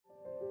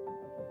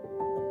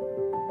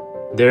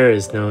There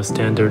is no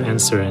standard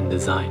answer in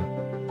design.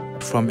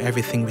 From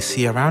everything we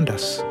see around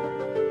us,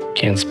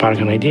 can spark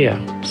an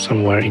idea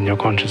somewhere in your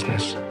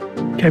consciousness.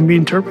 Can be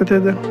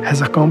interpreted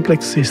as a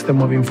complex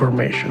system of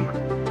information.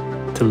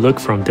 To look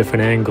from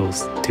different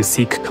angles, to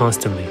seek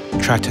constantly.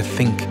 Try to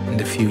think in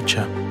the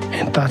future.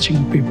 And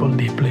touching people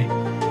deeply.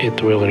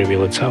 It will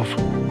reveal itself.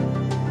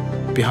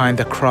 Behind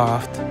the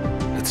craft,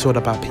 it's all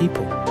about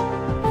people.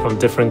 From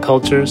different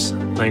cultures,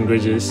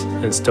 languages,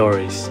 and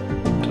stories.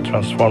 To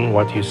transform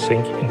what you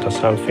think into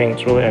something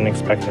truly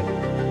unexpected.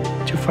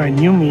 To find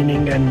new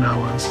meaning and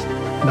nuance,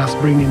 thus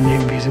bringing the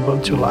invisible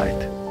to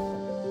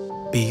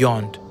light.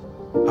 Beyond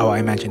our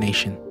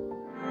imagination.